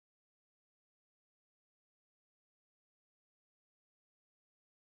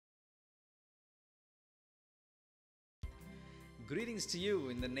Greetings to you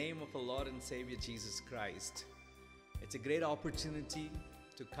in the name of our Lord and Savior Jesus Christ. It's a great opportunity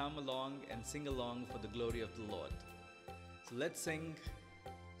to come along and sing along for the glory of the Lord. So let's sing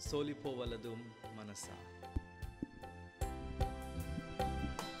Solipovaladhu Manasa.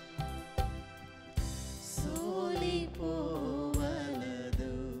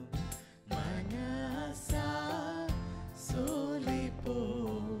 Solipovaladhu Manasa,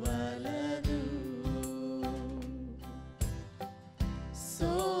 Solipovaladhu,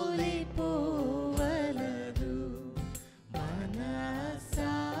 Solipovaladhu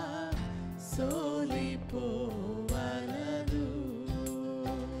Manasa, Solipovaladhu.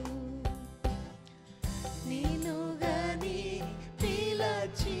 నినుగని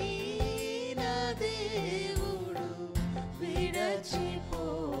పిలచిన దేవుడు విడచిపోతాడా?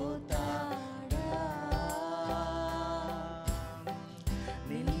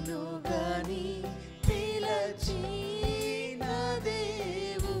 నిన్నుగని పిలచిన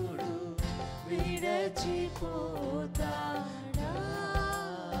దేవుడు విడచిపోతాడా?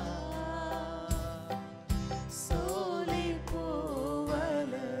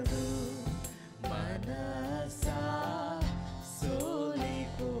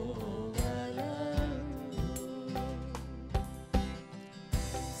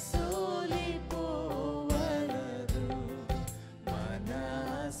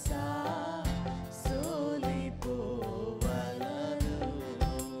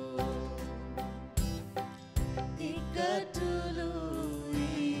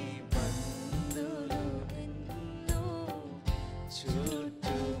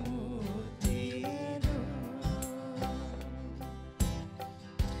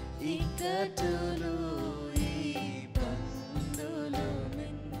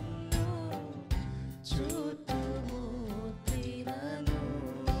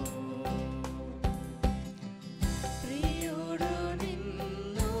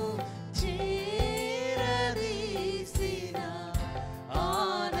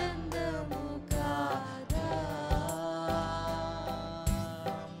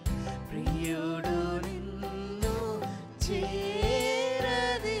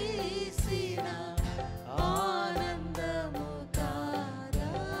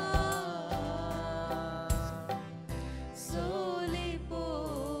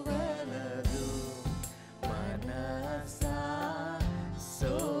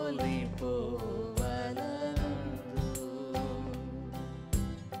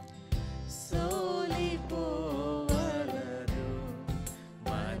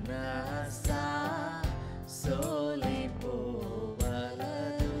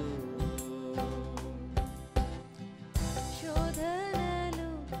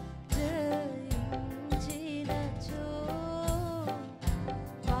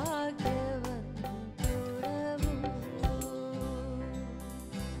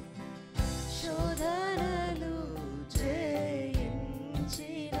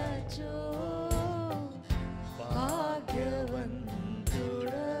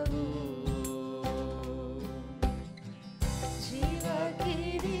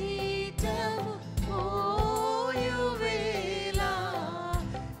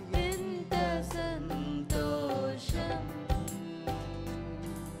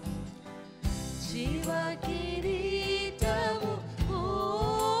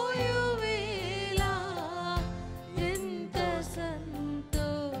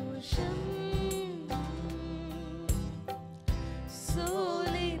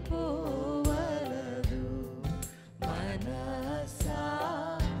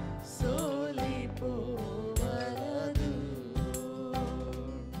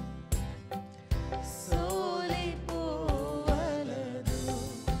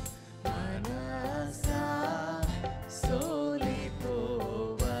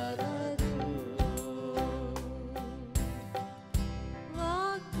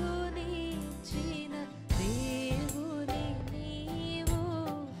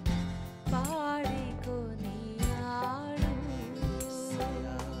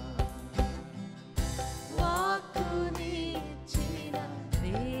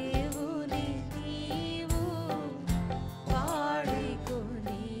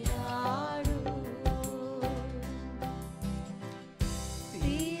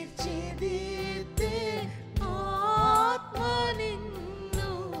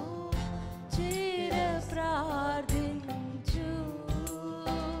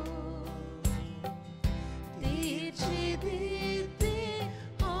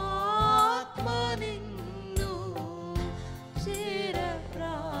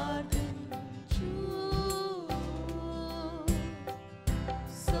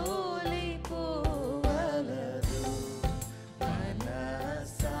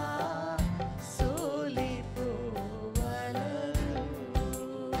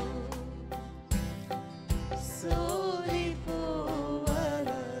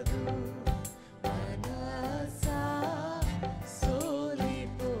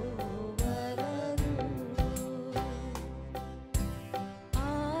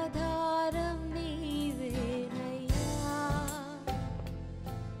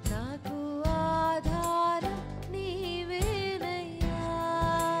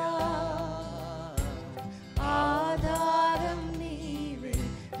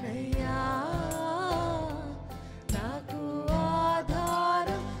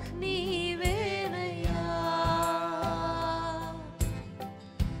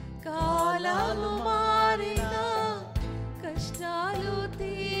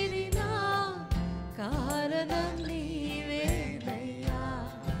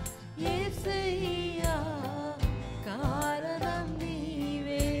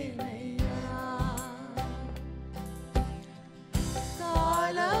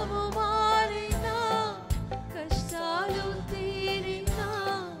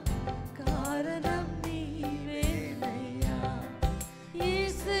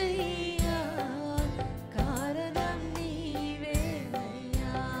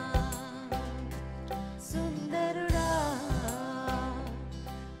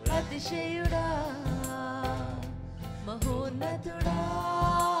 అతిశయుడా మహోన్నతుడా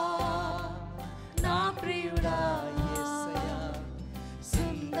నా ప్రియుడా యేసయ్యా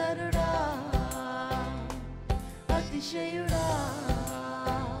సుందరుడా అతిశయుడా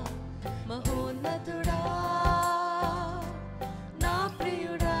మహోన్నతుడా నా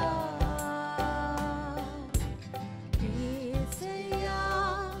ప్రియుడా యేసయ్యా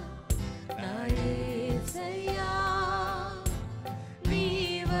నా యేసయ్యా నీ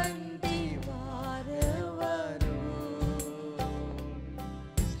వంటి వారెవరు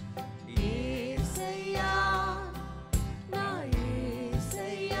యేసయ్యా నా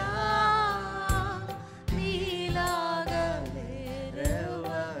యేసయ్యా నీలాగా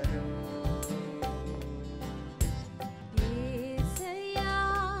లేరెవరు యేసయ్యా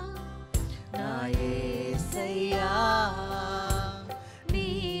నా యేసయ్యా నీ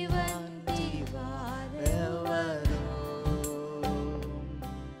వంటి వారెవరు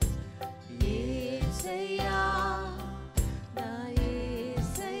యేసయ్యా నా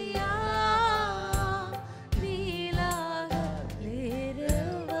యేసయ్యా నీలాగా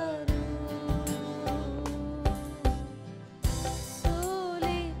లేరెవరు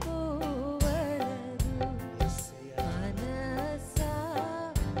సోలిపోవలదు మనసా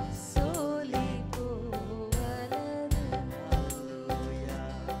సోలిపోవలదు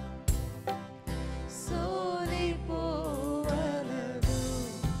సోలిపోవలదు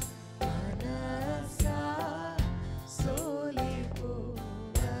మనసా సోలిపోవలదు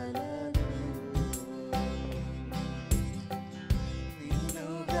నిన్ను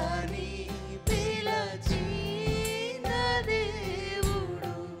గాని పిలచిన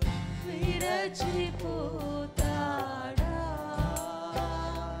దేవుడు విడచిపోతాడా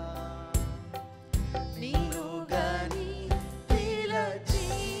నిన్ను గాని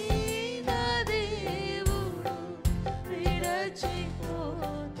పిలచిన దేవుడు విడచిపోతాడా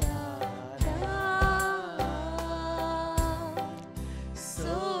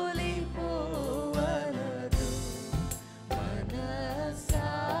సోలిపోవలదు మనసా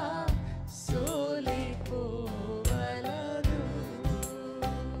సోలిపోవలదు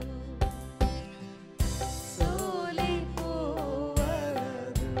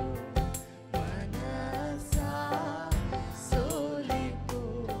సోలిపోవలదు మనసా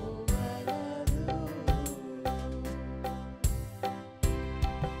సోలిపోవలదు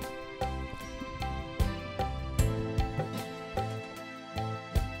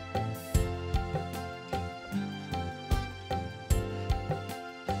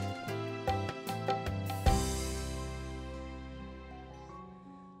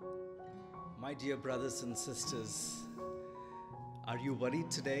My dear brothers and sisters, are you worried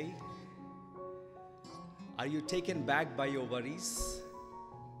today? Are you taken back by your worries?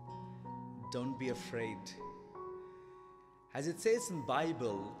 Don't be afraid. As it says in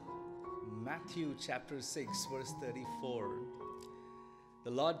Bible, Matthew chapter 6 verse 34,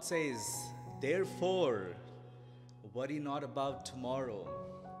 the Lord says, therefore, worry not about tomorrow.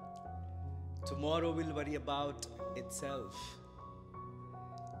 Tomorrow will worry about itself.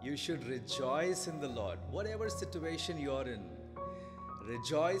 You should rejoice in the Lord. Whatever situation you're in,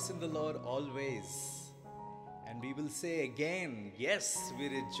 rejoice in the Lord always. And we will say again, yes, we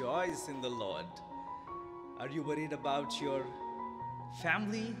rejoice in the Lord. Are you worried about your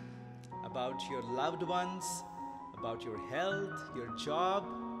family, about your loved ones, about your health, your job,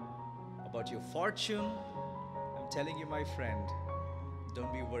 about your fortune? I'm telling you, my friend,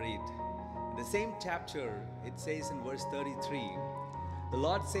 don't be worried. In the same chapter, it says in verse 33, the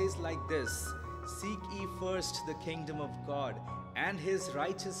Lord says like this, seek ye first the kingdom of God and his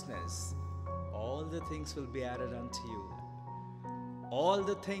righteousness. All the things will be added unto you. All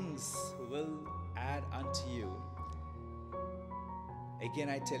the things will add unto you. Again,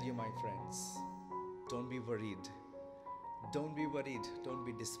 I tell you, my friends, don't be worried. Don't be worried. Don't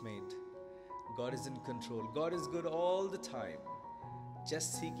be dismayed. God is in control. God is good all the time.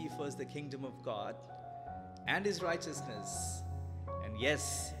 Just seek ye first the kingdom of God and his righteousness. And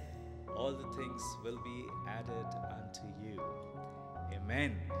yes, all the things will be added unto you.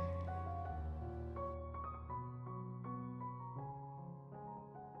 Amen.